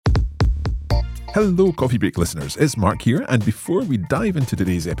Hello, Coffee Break listeners. It's Mark here, and before we dive into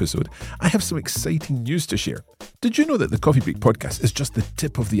today's episode, I have some exciting news to share. Did you know that the Coffee Break podcast is just the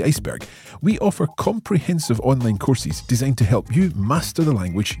tip of the iceberg? We offer comprehensive online courses designed to help you master the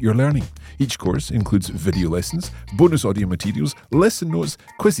language you're learning. Each course includes video lessons, bonus audio materials, lesson notes,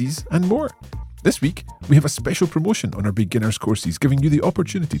 quizzes, and more. This week, we have a special promotion on our beginners courses, giving you the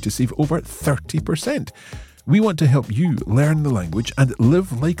opportunity to save over 30%. We want to help you learn the language and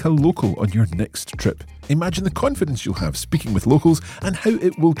live like a local on your next trip. Imagine the confidence you'll have speaking with locals and how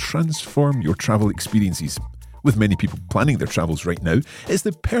it will transform your travel experiences. With many people planning their travels right now, it's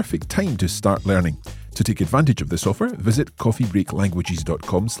the perfect time to start learning. To take advantage of this offer, visit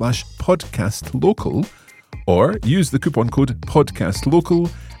coffeebreaklanguages.com/podcastlocal or use the coupon code podcastlocal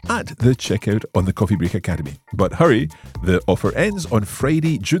at the checkout on the Coffee Break Academy. But hurry, the offer ends on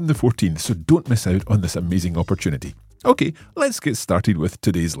Friday, June the 14th, so don't miss out on this amazing opportunity. Okay, let's get started with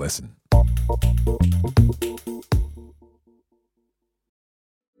today's lesson.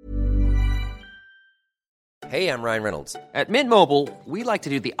 Hey, I'm Ryan Reynolds. At Mint Mobile, we like to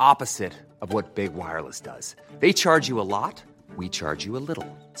do the opposite of what Big Wireless does. They charge you a lot. We charge you a little.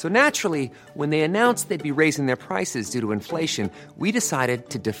 So naturally, when they announced they'd be raising their prices due to inflation, we decided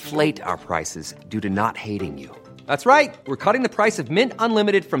to deflate our prices due to not hating you. That's right. We're cutting the price of Mint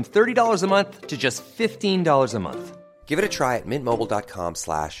Unlimited from $30 a month to just $15 a month. Give it a try at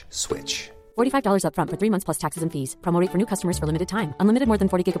mintmobile.com/switch. $45 up front for 3 months plus taxes and fees. Promo rate for new customers for limited time. Unlimited more than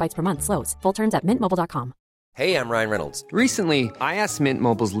 40 gigabytes per month. Slows full terms at mintmobile.com. Hey, I'm Ryan Reynolds. Recently, I asked Mint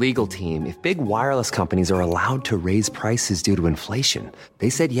Mobile's legal team if big wireless companies are allowed to raise prices due to inflation. They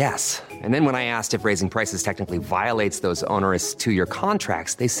said yes. And then when I asked if raising prices technically violates those onerous 2-year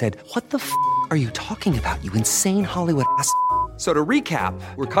contracts, they said, "What the f*** are you talking about, you insane Hollywood ass?" So to recap,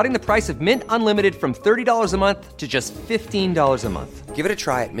 we're cutting the price of Mint Unlimited from $30 a month to just $15 a month. Give it a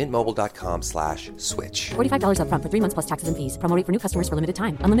try at mintmobile.com/switch. $45 up front for 3 months plus taxes and fees. Promo rate for new customers for limited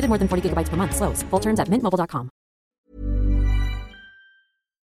time. Unlimited more than 40 gigabytes per month. Slows full terms at mintmobile.com.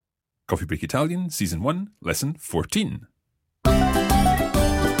 Coffee Break Italian, Season 1, Lesson 14.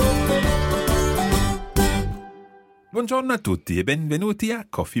 Buongiorno a tutti e benvenuti a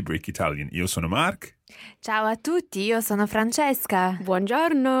Coffee Break Italian. Io sono Mark. Ciao a tutti, io sono Francesca.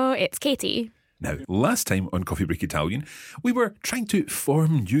 Buongiorno, it's Katie. Now, last time on Coffee Break Italian, we were trying to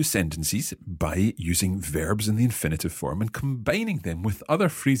form new sentences by using verbs in the infinitive form and combining them with other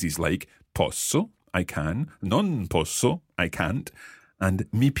phrases like posso, I can, non posso, I can't, and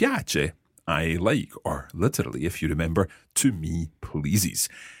mi piace, I like, or literally, if you remember, to me pleases.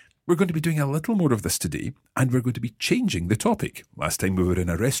 We're going to be doing a little more of this today, and we're going to be changing the topic. Last time we were in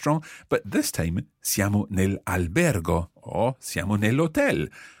a restaurant, but this time siamo nell'albergo, or siamo nell'hotel.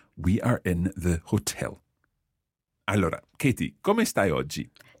 We are in the hotel. Allora, Katie, come stai oggi?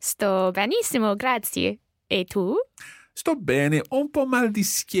 Sto benissimo, grazie. E tu? Sto bene, ho un po' mal di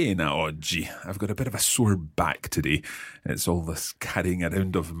schiena oggi. I've got a bit of a sore back today. It's all this carrying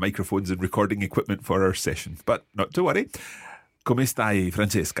around of microphones and recording equipment for our session. But not to worry. Come stai,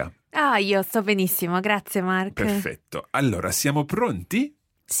 Francesca? Io sto benissimo, grazie Mark. Perfetto. Allora, siamo pronti?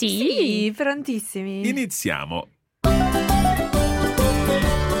 Sì, prontissimi. Iniziamo.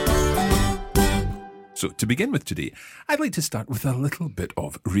 So, to begin with today, I'd like to start with a little bit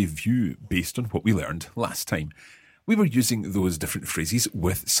of review based on what we learned last time. We were using those different phrases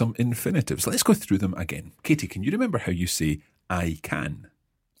with some infinitives. Let's go through them again. Katie, can you remember how you say I can?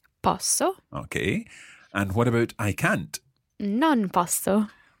 Posso? Okay. And what about I can't? Non posso.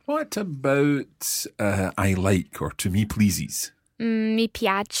 What about I like or to me pleases? Mi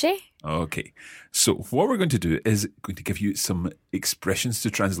piace? Okay, so what we're going to do is going to give you some expressions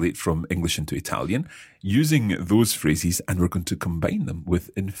to translate from English into Italian using those phrases, and we're going to combine them with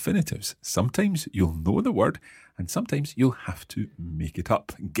infinitives. Sometimes you'll know the word and sometimes you'll have to make it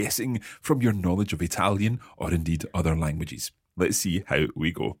up, guessing from your knowledge of Italian or indeed other languages. Let's see how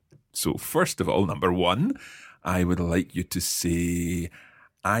we go. So first of all, number 1, I would like you to say,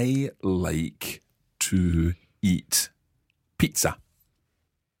 I like to eat pizza.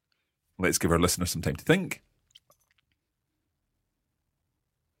 Let's give our listeners some time to think.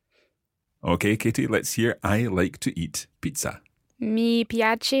 Okay, Katie, let's hear I like to eat pizza. Mi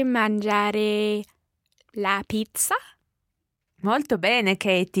piace mangiare la pizza? Molto bene,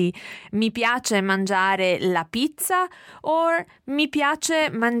 Katie. Mi piace mangiare la pizza or mi piace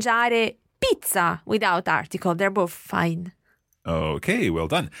mangiare pizza without article. They're both fine. Okay, well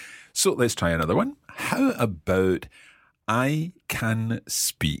done. So let's try another one. How about I can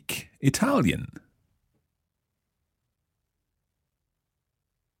speak Italian?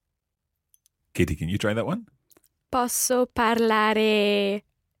 Katie, can you try that one? Posso parlare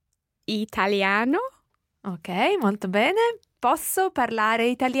italiano. Ok, molto bene. Posso parlare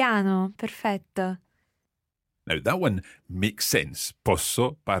italiano. Perfetto. Now, that one makes sense.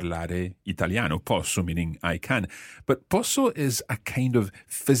 Posso parlare italiano. Posso meaning I can. But posso is a kind of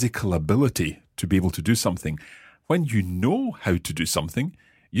physical ability to be able to do something. When you know how to do something,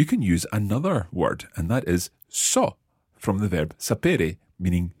 you can use another word, and that is so, from the verb sapere,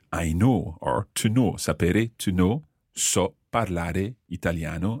 meaning I know, or to know. Sapere, to know. So parlare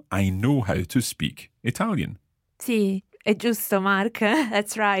italiano. I know how to speak Italian. Sì, è giusto, Mark.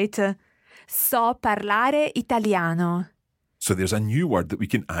 That's right. So parlare italiano. So there's a new word that we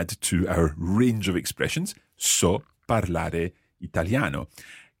can add to our range of expressions. So parlare italiano.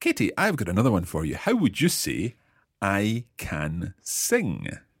 Katie, I've got another one for you. How would you say I can sing?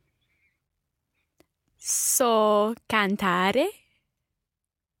 So cantare.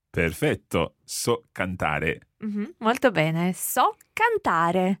 Perfetto. So cantare. Molto bene. So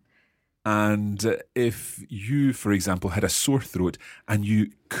cantare. And if you, for example, had a sore throat and you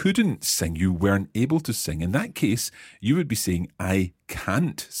couldn't sing, you weren't able to sing, in that case, you would be saying, I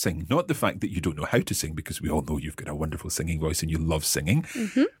can't sing. Not the fact that you don't know how to sing, because we all know you've got a wonderful singing voice and you love singing.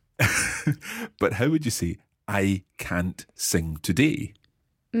 But how would you say, I can't sing today?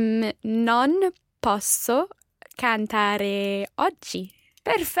 Non posso cantare oggi.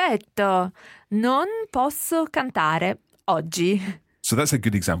 Perfetto. Non posso cantare oggi. So that's a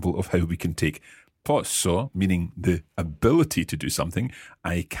good example of how we can take posso, meaning the ability to do something.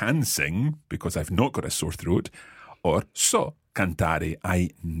 I can sing because I've not got a sore throat. Or so cantare, I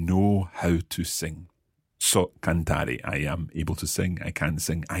know how to sing. So cantare, I am able to sing. I can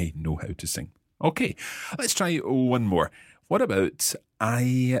sing. I know how to sing. Okay, let's try one more. What about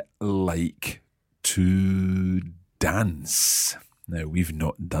I like to dance? Now, we've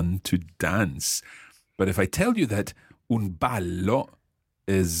not done to dance. But if I tell you that un ballo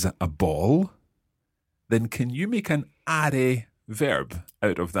is a ball, then can you make an are verb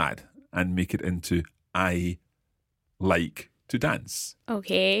out of that and make it into I like to dance?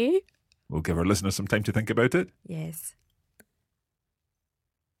 Okay. We'll give our listeners some time to think about it. Yes.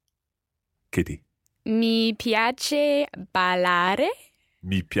 Katie. Mi piace ballare.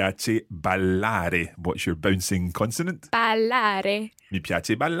 Mi piace ballare. What's your bouncing consonant? Ballare. Mi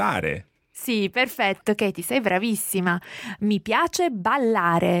piace ballare. Sì, perfetto, Katie, sei bravissima. Mi piace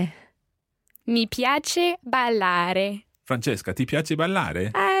ballare. Mi piace ballare. Francesca, ti piace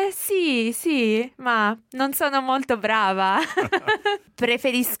ballare? Sì, ma non sono molto brava.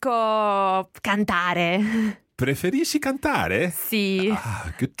 Preferisco cantare. Preferisci cantare? Sì.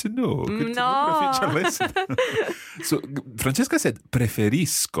 Ah, good to know. Good to No. know for a future lesson. So Francesca said,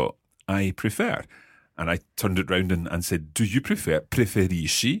 preferisco. I prefer. And I turned it round and said, do you prefer?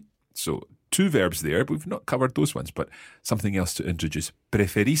 Preferisci. So two verbs there, but we've not covered those ones, but something else to introduce.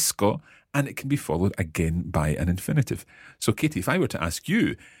 Preferisco, and it can be followed again by an infinitive. So Katie, if I were to ask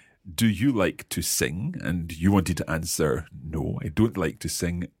you, do you like to sing? And you wanted to answer, no, I don't like to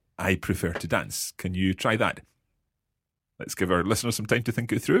sing. I prefer to dance. Can you try that? Let's give our listeners some time to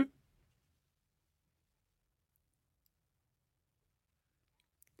think it through.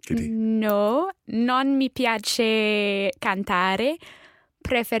 Katie. No, non mi piace cantare.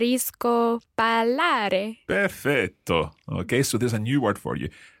 Preferisco ballare. Perfetto. Okay, so there's a new word for you.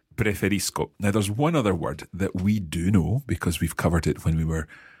 Preferisco. Now, there's one other word that we do know because we've covered it when we were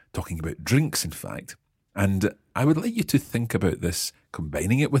talking about drinks, in fact. And I would like you to think about this,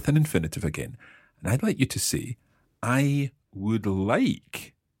 combining it with an infinitive again. And I'd like you to say, I would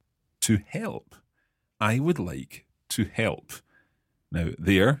like to help. I would like to help. Now,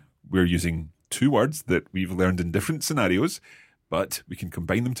 there, we're using two words that we've learned in different scenarios, but we can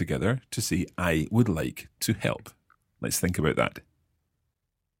combine them together to say, I would like to help. Let's think about that.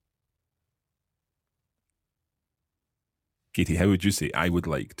 Katie, how would you say, I would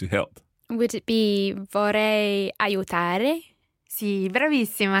like to help? Would it be vorrei aiutare? Sì,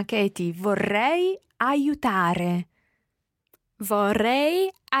 bravissima, Katie. Vorrei aiutare. Vorrei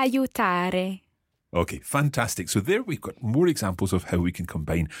aiutare. Okay, fantastic. So there we've got more examples of how we can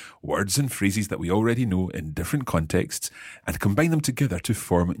combine words and phrases that we already know in different contexts and combine them together to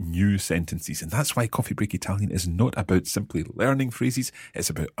form new sentences. And that's why Coffee Break Italian is not about simply learning phrases. It's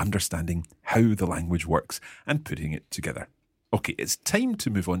about understanding how the language works and putting it together. Okay, it's time to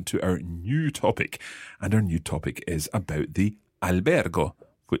move on to our new topic. And our new topic is about the albergo,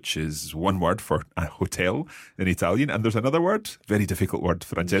 which is one word for a hotel in Italian. And there's another word, very difficult word,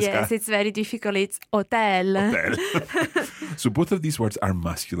 Francesca. Yes, it's very difficult. It's hotel. Hotel. So both of these words are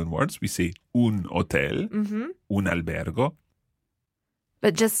masculine words. We say un hotel, un albergo.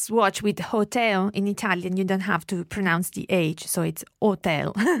 But just watch with hotel in Italian, you don't have to pronounce the H, so it's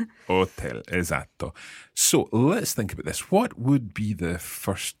hotel. Hotel, esatto. So let's think about this. What would be the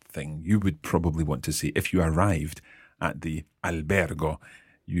first thing you would probably want to say if you arrived at the albergo?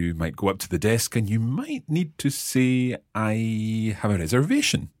 You might go up to the desk and you might need to say, I have a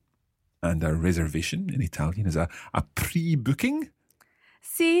reservation. And a reservation in Italian is a pre-booking.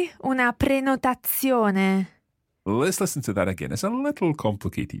 Sì, una prenotazione. Let's listen to that again. It's a little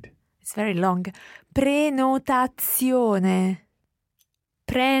complicated. It's very long. Prenotazione.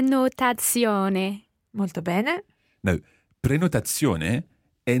 Prenotazione. Molto bene. Now, prenotazione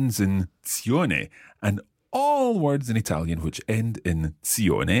ends in zione, and all words in Italian which end in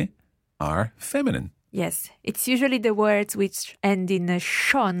zione are feminine. Yes, it's usually the words which end in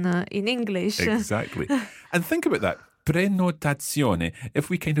shon in English. Exactly. And think about that. Prenotazione. If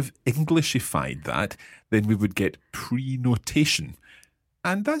we kind of Englishified that, then we would get prenotation.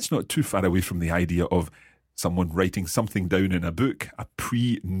 And that's not too far away from the idea of someone writing something down in a book, a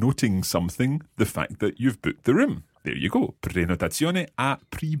pre-noting something, the fact that you've booked the room. There you go. Prenotazione, a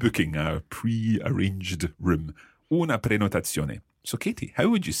pre-booking, a pre-arranged room. Una prenotazione. So, Katie, how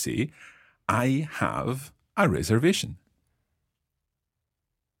would you say, I have a reservation?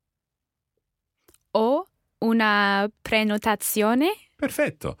 Ho una prenotazione.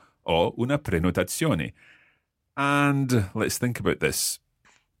 Perfetto. Ho una prenotazione. And let's think about this.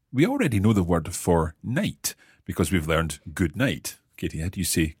 We already know the word for night because we've learned good night. Katie, how do you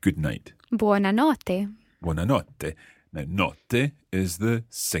say good night? Buonanotte. Buonanotte. Now, notte is the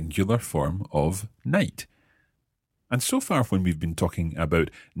singular form of night. And so far, when we've been talking about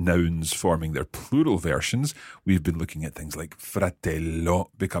nouns forming their plural versions, we've been looking at things like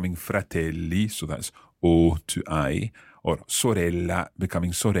fratello becoming fratelli, so that's O to I, or sorella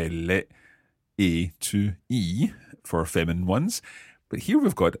becoming sorelle, A to E for feminine ones. But here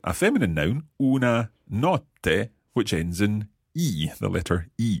we've got a feminine noun, una notte, which ends in E, the letter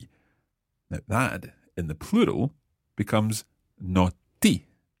E. Now that, in the plural, becomes notti,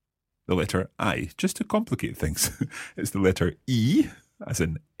 the letter I, just to complicate things. It's the letter E, as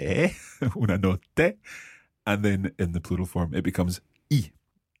in una notte, and then in the plural form it becomes I,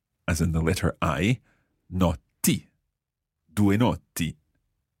 as in the letter I, notti, due notti.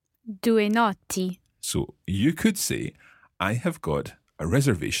 Due notti. So you could say, I have got a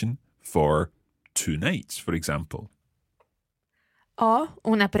reservation for 2 nights, for example. Ho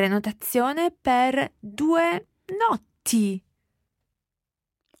una prenotazione per 2 notti.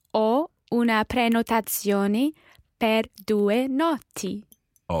 Ho una prenotazione per 2 notti.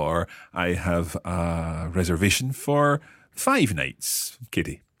 Or I have a reservation for 5 nights,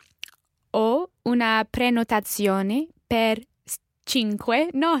 Katie. Ho una prenotazione per 5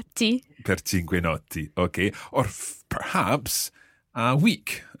 notti. Per 5 notti, okay. Or perhaps a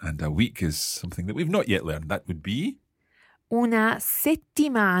week. And a week is something that we've not yet learned. That would be? Una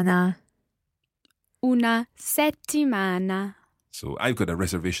settimana. Una settimana. So I've got a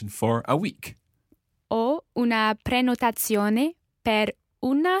reservation for a week. Ho una prenotazione per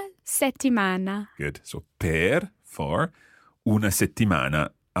una settimana. Good. So per for una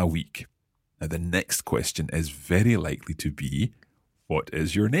settimana, a week. Now the next question is very likely to be, what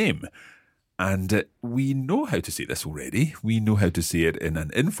is your name? And we know how to say this already. We know how to say it in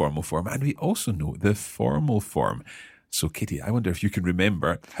an informal form, and we also know the formal form. So Katie, I wonder if you can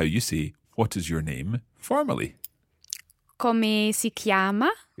remember how you say, what is your name formally? Come si chiama?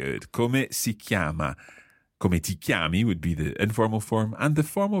 Good. Come si chiama. Come ti chiami would be the informal form, and the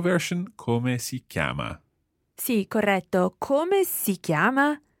formal version, come si chiama. Sì, corretto. Come si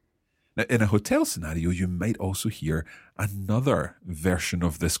chiama? Now, in a hotel scenario, you might also hear another version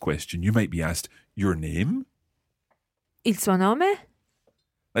of this question. You might be asked, your name? Il suo nome?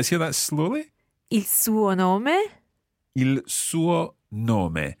 Let's hear that slowly. Il suo nome? Il suo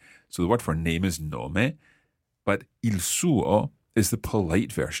nome. So the word for name is nome, but il suo is the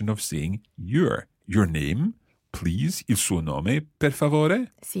polite version of saying your name, please. Il suo nome, per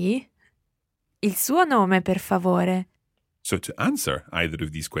favore. Sì. Il suo nome, per favore. So to answer either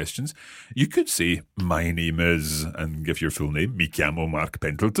of these questions, you could say, my name is, and give your full name, mi chiamo Mark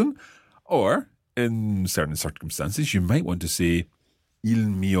Pendleton. Or, in certain circumstances, you might want to say, il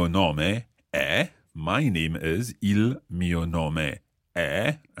mio nome è, my name is, il mio nome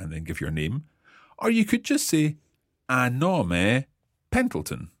è, and then give your name. Or you could just say, a nome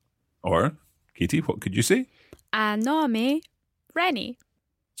Pendleton. Or, Katie, what could you say? A nome Rennie.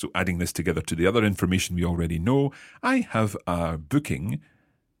 So adding this together to the other information we already know, I have a booking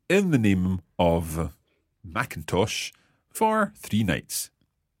in the name of Macintosh for 3 nights.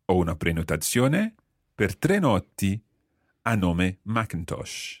 Ho una prenotazione per 3 notti a nome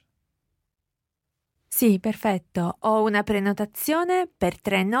Macintosh. Sì, perfetto. Ho una prenotazione per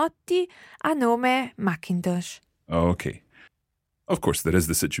 3 notti a nome Macintosh. Okay. Of course, there is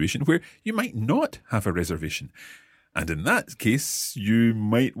the situation where you might not have a reservation. And in that case, you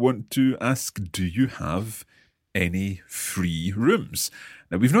might want to ask, do you have any free rooms?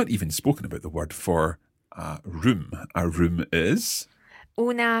 Now, we've not even spoken about the word for a room. A room is...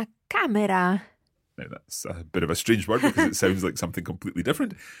 Una camera. Now, that's a bit of a strange word because it sounds like something completely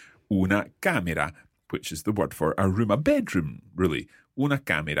different. Una camera, which is the word for a room, a bedroom, really. Una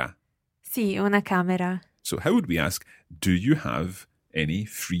camera. Sì, una camera. So how would we ask, do you have any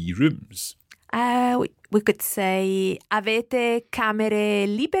free rooms? We could say, avete camere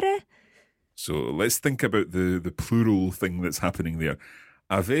libere? So let's think about the plural thing that's happening there.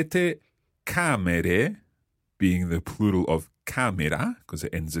 Avete camere, being the plural of camera, because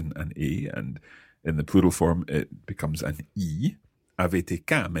it ends in an A, and in the plural form it becomes an E. Avete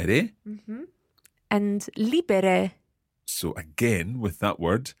camere. Mm-hmm. And libere. So again, with that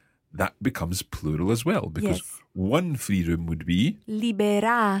word, that becomes plural as well, because yes. One free room would be...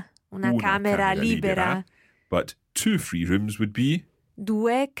 Libera. Una camera libera. But 2 free rooms would be...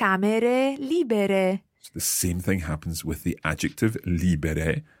 Due camere libere. So the same thing happens with the adjective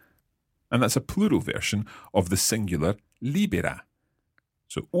libere, and that's a plural version of the singular libera.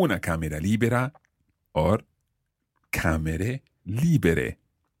 So una camera libera or camere libere.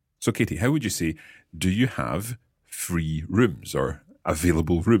 So Katie, how would you say, do you have free rooms or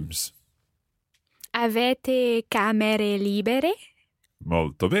available rooms? Avete camere libere?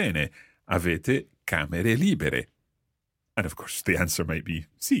 Molto bene. Avete camere libere. And of course, the answer might be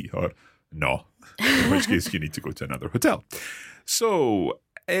sì or no, in which case you need to go to another hotel. So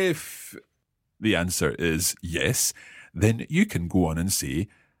if the answer is yes, then you can go on and say,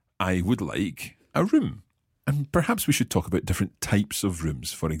 I would like a room. And perhaps we should talk about different types of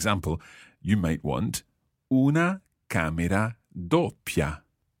rooms. For example, you might want una camera doppia.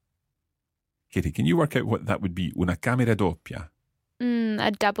 Katie, can you work out what that would be? Una camera doppia. A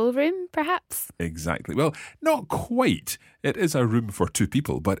double room, perhaps? Exactly. Well, not quite. It is a room for 2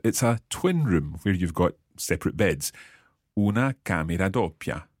 people, but it's a twin room where you've got separate beds. Una camera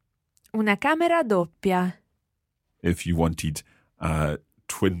doppia. Una camera doppia. If you wanted a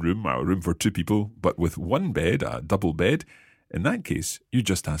twin room, or a room for 2 people, but with 1 bed, a double bed, in that case, you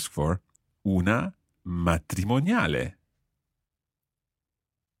just ask for una matrimoniale.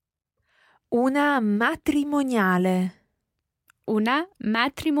 Una matrimoniale. Una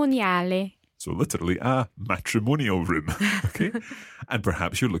matrimoniale. So literally a matrimonial room. Okay? And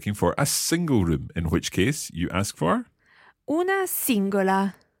perhaps you're looking for a single room, in which case you ask for? Una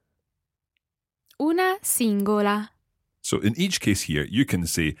singola. Una singola. So in each case here, you can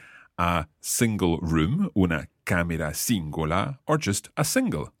say a single room, una camera singola, or just a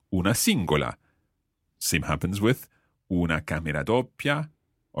single, una singola. Same happens with una camera doppia,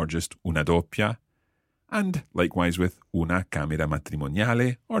 or just una doppia. And likewise with una camera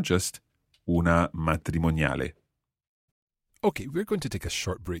matrimoniale, or just una matrimoniale. Okay, we're going to take a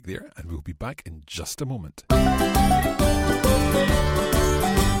short break there, and we'll be back in just a moment.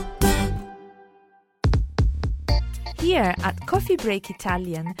 Here at Coffee Break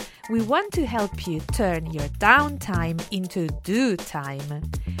Italian, we want to help you turn your downtime into do time.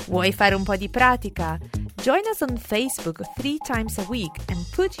 Vuoi fare un po' di pratica? Join us on Facebook 3 times a week and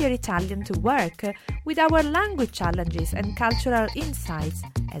put your Italian to work with our language challenges and cultural insights.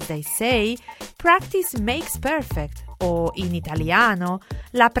 As they say, practice makes perfect, o in italiano,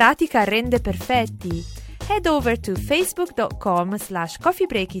 la pratica rende perfetti. Head over to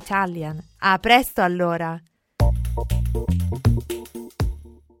facebook.com/coffeebreakitalian. A presto allora!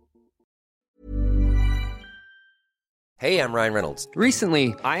 Hey, I'm Ryan Reynolds.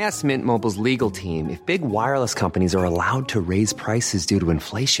 Recently, I asked Mint Mobile's legal team if big wireless companies are allowed to raise prices due to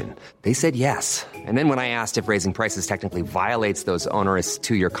inflation. They said yes. And then when I asked if raising prices technically violates those onerous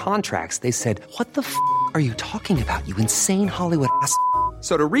 2-year contracts, they said, "What the f*** are you talking about, you insane Hollywood ass?"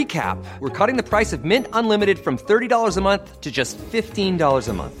 So to recap, we're cutting the price of Mint Unlimited from $30 a month to just $15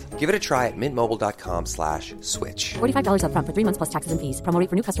 a month. Give it a try at mintmobile.com/switch. $45 up front for 3 months plus taxes and fees. Promo rate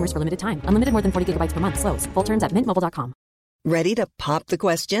for new customers for limited time. Unlimited more than 40 gigabytes per month. Slows full terms at mintmobile.com. Ready to pop the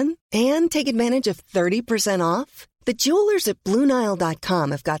question and take advantage of 30% off? The jewelers at BlueNile.com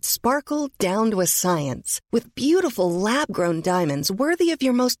have got sparkle down to a science with beautiful lab-grown diamonds worthy of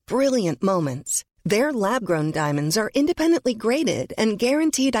your most brilliant moments. Their lab-grown diamonds are independently graded and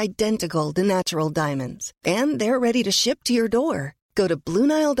guaranteed identical to natural diamonds. And they're ready to ship to your door. Go to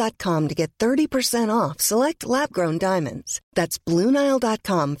BlueNile.com to get 30% off select lab-grown diamonds. That's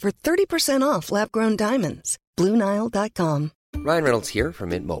BlueNile.com for 30% off lab-grown diamonds. BlueNile.com. Ryan Reynolds here from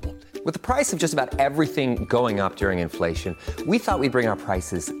Mint Mobile. With the price of just about everything going up during inflation, we thought we'd bring our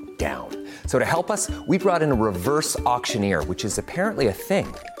prices down. So to help us, we brought in a reverse auctioneer, which is apparently a thing.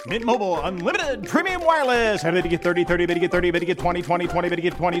 Mint Mobile Unlimited Premium Wireless. How to get 30, 30, bit to get 30, bit to get 20, 20, 20, bit to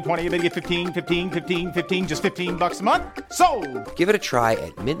get 20, 20, bit to get 15, 15, 15, 15, just $15 a month? Sold! Give it a try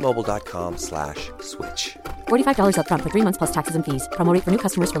at mintmobile.com/switch. $45 up front for 3 months plus taxes and fees. Promo rate for new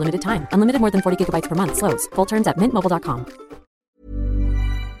customers for limited time. Unlimited more than 40 gigabytes per month. Slows full terms at mintmobile.com.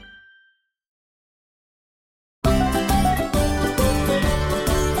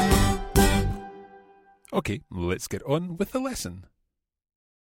 Okay, let's get on with the lesson.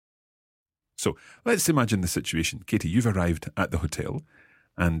 So, let's imagine the situation. Katie, you've arrived at the hotel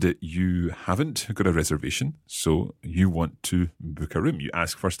and you haven't got a reservation, so you want to book a room. You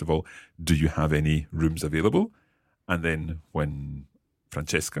ask, first of all, do you have any rooms available? And then when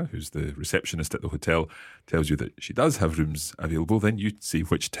Francesca, who's the receptionist at the hotel, tells you that she does have rooms available, then you say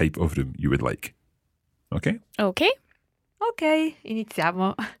which type of room you would like. Okay? Ok. Ok,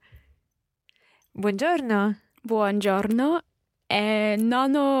 iniziamo. Buongiorno. Buongiorno.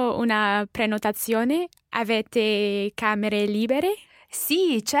 Non ho una prenotazione. Avete camere libere?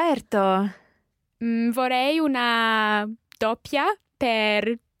 Sì, certo. Vorrei una doppia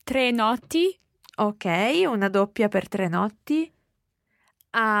per 3 notti. Ok, una doppia per 3 notti.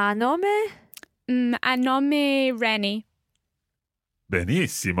 A nome? A nome Rennie.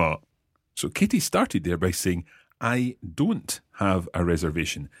 Benissimo. So Katie started there by saying, I don't have a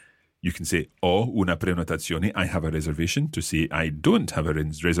reservation. You can say, ho una prenotazione, I have a reservation. To say, I don't have a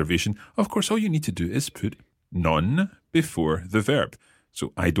reservation, of course, all you need to do is put non before the verb.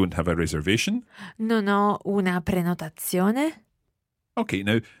 So, I don't have a reservation. Non ho una prenotazione. Okay,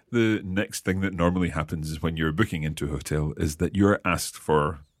 now, the next thing that normally happens when you're booking into a hotel is that you're asked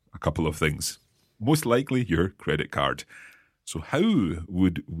for a couple of things. Most likely, your credit card. So, how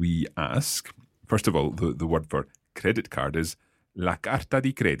would we ask? First of all, the word for credit card is la carta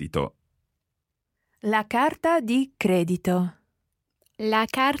di credito. La carta di credito. La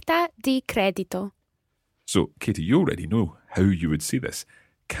carta di credito. So, Katie, you already know how you would say this.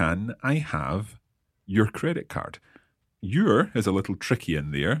 Can I have your credit card? Your is a little tricky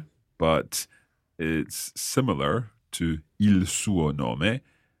in there, but it's similar to il suo nome,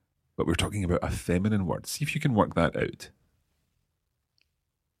 but we're talking about a feminine word. See if you can work that out.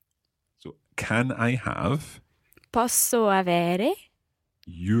 So, can I have... Posso avere?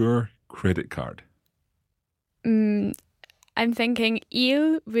 Your credit card. I'm thinking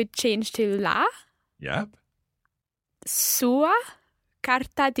il would change to la. Yep. Sua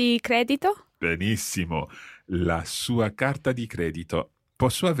carta di credito? Benissimo. La sua carta di credito.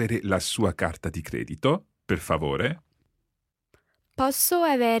 Posso avere la sua carta di credito, per favore? Posso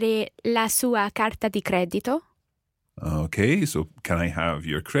avere la sua carta di credito? Okay, so can I have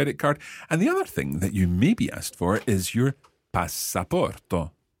your credit card? And the other thing that you may be asked for is your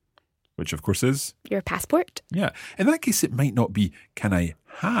passaporto, which of course is... Your passport? Yeah. In that case, it might not be, can I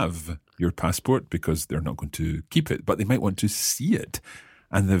have your passport? Because they're not going to keep it, but they might want to see it.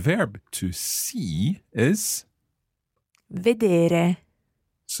 And the verb to see is... Vedere.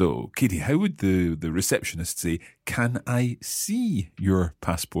 So, Katie, how would the receptionist say, can I see your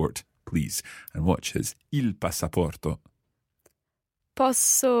passport, please? And watch his il passaporto.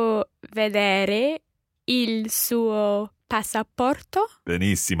 Posso vedere il suo passaporto?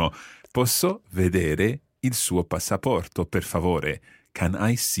 Benissimo. Posso vedere il suo passaporto, per favore? Can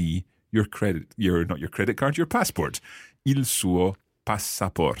I see your not your credit card, your passport? Il suo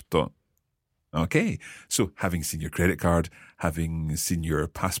passaporto. Okay, so having seen your credit card, having seen your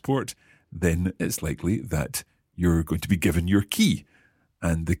passport, then it's likely that you're going to be given your key.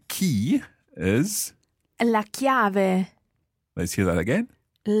 And the key is... La chiave. Let's hear that again.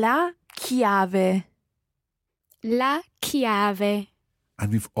 La chiave. La chiave.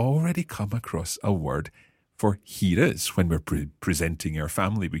 And we've already come across a word for here is. When we're presenting our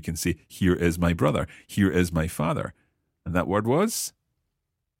family, we can say, here is my brother, here is my father. And that word was?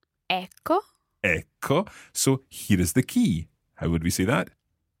 Ecco. Ecco. So here is the key. How would we say that?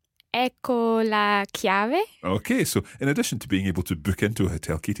 Ecco la chiave. Okay, so in addition to being able to book into a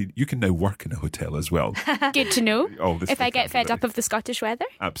hotel, Katie, you can now work in a hotel as well. Good to know. If I get fed vocabulary. up of the Scottish weather.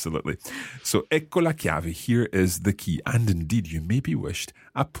 Absolutely. So, ecco la chiave, here is the key. And indeed, you may be wished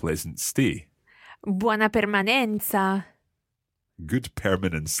a pleasant stay. Buona permanenza. Good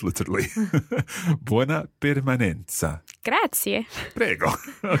permanence, literally. Buona permanenza. Grazie. Prego.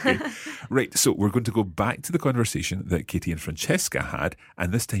 Okay. Right, so we're going to go back to the conversation that Katie and Francesca had,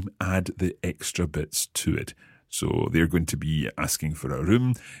 and this time add the extra bits to it. So they're going to be asking for a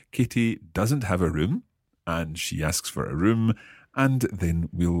room. Katie doesn't have a room, and she asks for a room, and then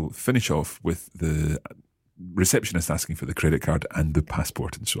we'll finish off with the receptionist asking for the credit card and the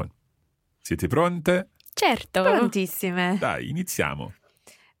passport and so on. Siete pronte? Certo. Prontissime. Dai, iniziamo.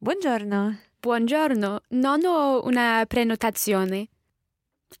 Buongiorno. Buongiorno, non ho una prenotazione.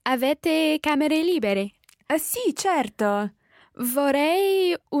 Avete camere libere? Sì, certo.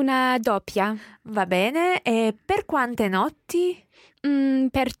 Vorrei una doppia. Va bene. E per quante notti?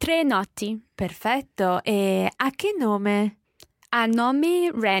 Per 3 notti. Perfetto. E a che nome? A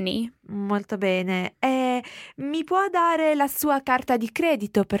nome Reni. Molto bene. E mi può dare la sua carta di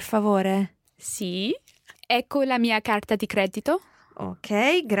credito, per favore? Sì. Ecco la mia carta di credito.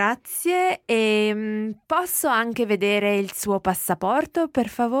 Ok, grazie. E posso anche vedere il suo passaporto, per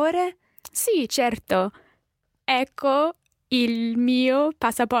favore? Sì, certo. Ecco il mio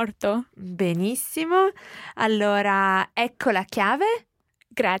passaporto. Benissimo. Allora, ecco la chiave.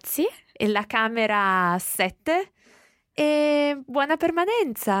 Grazie. E la camera 7. E buona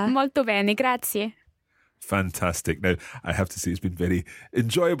permanenza. Molto bene, grazie. Fantastic. Now, I have to say it's been very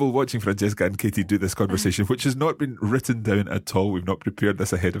enjoyable watching Francesca and Katie do this conversation, which has not been written down at all. We've not prepared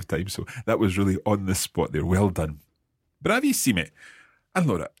this ahead of time, so that was really on the spot there. Well done. Bravissime.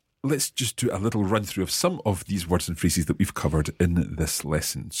 Allora, let's just do a little run through of some of these words and phrases that we've covered in this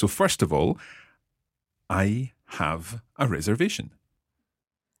lesson. So first of all, I have a reservation.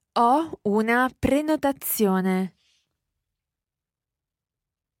 Ho una prenotazione.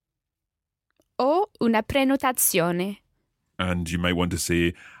 Ho una prenotazione. And you might want to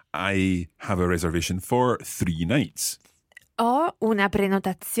say, I have a reservation for 3 nights. Ho una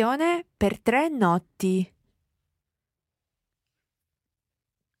prenotazione per 3 notti.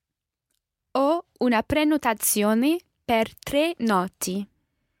 Ho una prenotazione per 3 notti.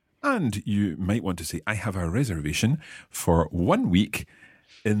 And you might want to say, I have a reservation for 1 week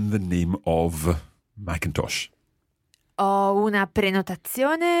in the name of Macintosh. Ho una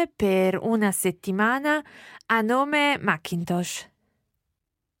prenotazione per 1 settimana a nome Macintosh.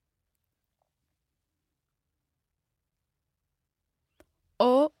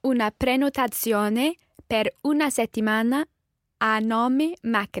 Ho una prenotazione per 1 settimana a nome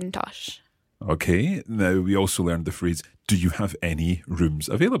Macintosh. Okay, now we also learned the phrase, do you have any rooms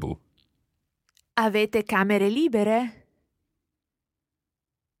available? Avete camere libere?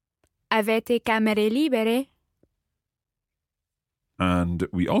 Avete camere libere? And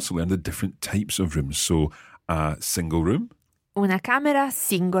we also learned the different types of rooms. So a single room, Una camera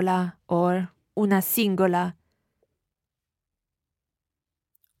singola or una singola.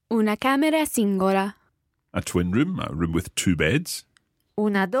 Una camera singola. a twin room, a room with 2 beds,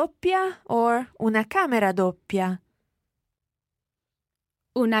 Una doppia or una camera doppia.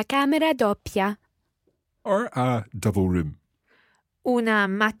 Una camera doppia. or a double room. Una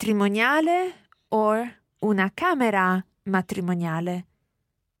matrimoniale or una camera matrimoniale.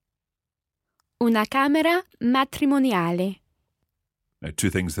 Una camera matrimoniale. Now,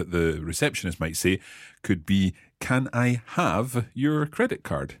 2 things that the receptionist might say could be, can I have your credit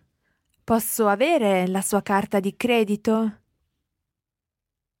card? Posso avere la sua carta di credito?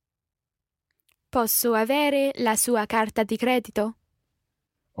 Posso avere la sua carta di credito?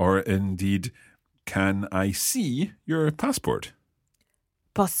 Or indeed, can I see your passport?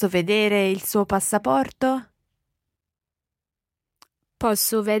 Posso vedere il suo passaporto?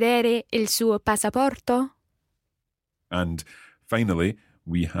 Posso vedere il suo passaporto? And finally,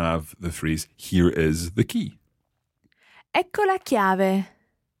 we have the phrase, here is the key. Ecco la chiave.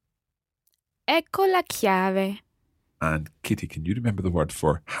 Ecco la chiave. And Kitty, can you remember the word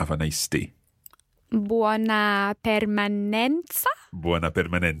for have a nice stay? Buona permanenza? Buona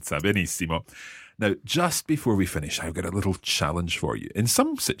permanenza. Benissimo. Now, just before we finish, I've got a little challenge for you. In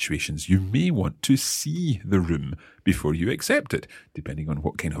some situations, you may want to see the room before you accept it, depending on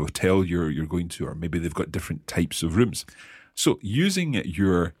what kind of hotel you're going to, or maybe they've got different types of rooms. So, using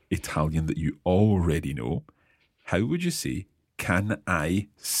your Italian that you already know, how would you say, can I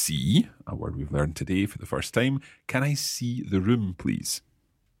see, a word we've learned today for the first time, can I see the room, please?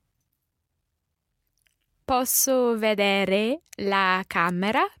 Posso vedere la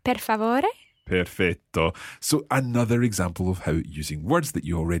camera, per favore? Perfetto. So another example of how using words that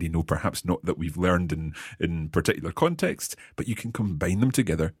you already know, perhaps not that we've learned in particular context, but you can combine them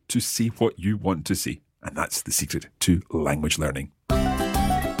together to say what you want to say. And that's the secret to language learning.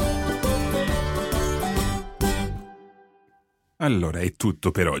 Allora è tutto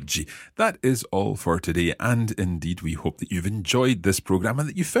per oggi. That is all for today, and indeed we hope that you've enjoyed this programme and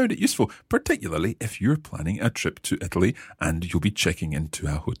that you found it useful, particularly if you're planning a trip to Italy and you'll be checking into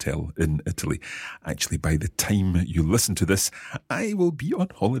a hotel in Italy. Actually, by the time you listen to this, I will be on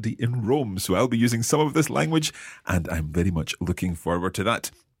holiday in Rome, so I'll be using some of this language, and I'm very much looking forward to that.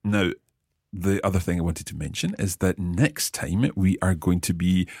 Now, the other thing I wanted to mention is that next time we are going to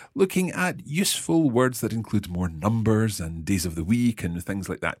be looking at useful words that include more numbers and days of the week and things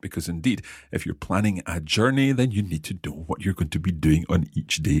like that, because indeed, if you're planning a journey, then you need to know what you're going to be doing on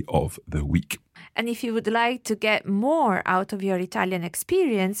each day of the week. And if you would like to get more out of your Italian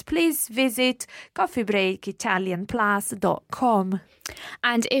experience, please visit coffeebreakitalianplus.com.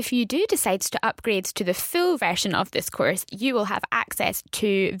 And if you do decide to upgrade to the full version of this course, you will have access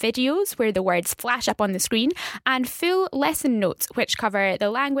to videos where the words flash up on the screen and full lesson notes which cover the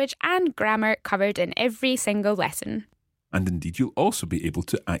language and grammar covered in every single lesson. And indeed, you'll also be able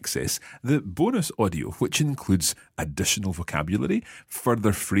to access the bonus audio, which includes additional vocabulary,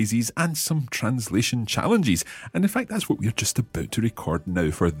 further phrases, and some translation challenges. And in fact, that's what we're just about to record now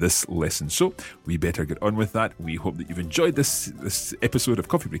for this lesson. So we better get on with that. We hope that you've enjoyed this episode of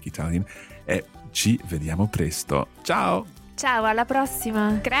Coffee Break Italian. Ci vediamo presto. Ciao! Ciao, alla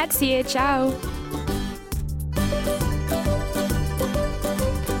prossima! Grazie, ciao!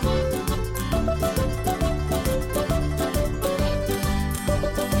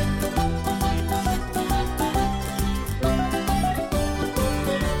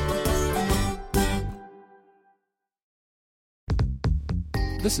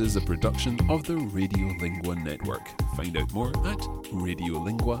 This is a production of the Radiolingua Network. Find out more at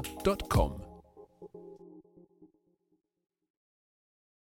radiolingua.com.